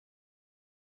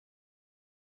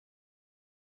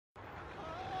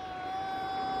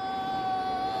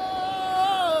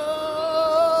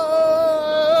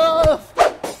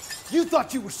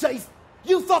thought you were safe.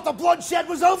 You thought the bloodshed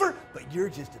was over, but you're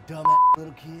just a dumb-ass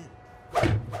little kid.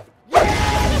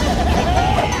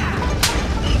 Yeah!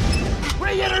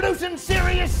 Reintroducing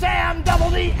Serious Sam Double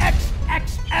D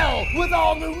XXL with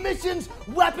all new missions,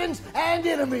 weapons, and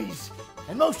enemies.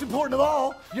 And most important of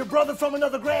all, your brother from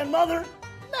another grandmother,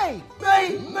 May.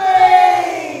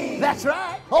 That's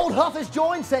right. Old Huff has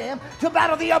joined Sam to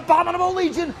battle the abominable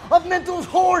legion of Mental's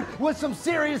horde with some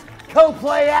serious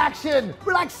co-play action.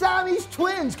 We're like Siamese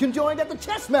twins conjoined at the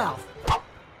chest mouth.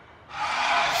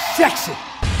 Sexy.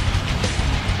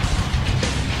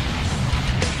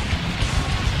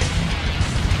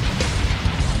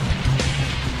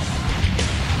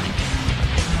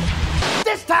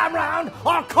 This time round,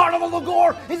 our Carnival of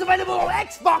Gore is available on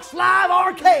Xbox Live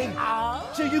Arcade.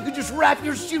 So you can just wrap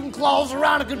your shooting claws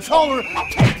around a controller,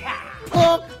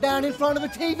 punk down in front of a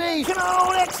TV. Come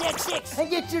on, XXX, and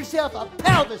get yourself a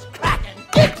pelvis cracking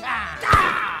good time.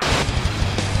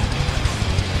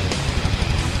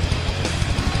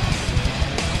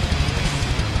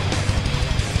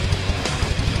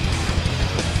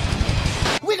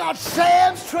 We got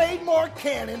Sam's trademark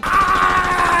cannon.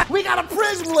 We got a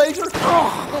prism laser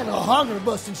and a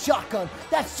hunger-busting shotgun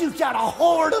that shoots out a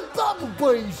horde of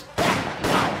bumblebees.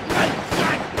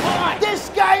 This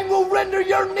game will render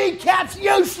your kneecaps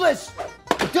useless.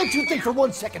 But don't you think for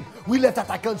 1 second we left out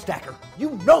that gun stacker.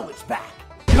 You know it's back.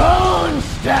 Gun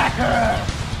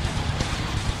stacker!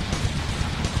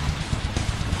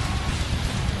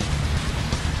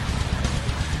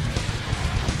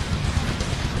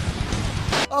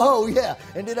 Oh, yeah,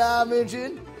 and did I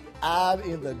mention I'm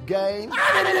in the game?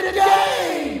 I'm in the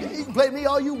game! You can play me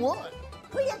all you want.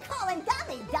 Who you calling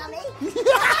dummy?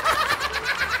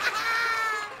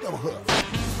 Double Huff.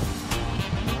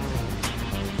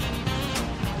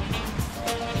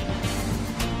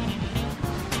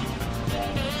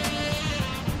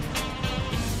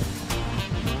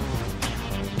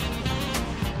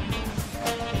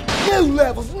 New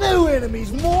levels, new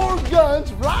enemies, more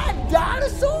guns, ride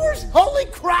dinosaurs? Holy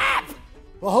crap!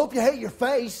 Well, hope you hate your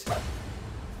face.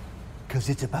 Because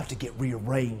it's about to get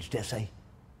rearranged, S.A.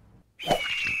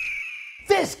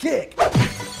 Fist kick!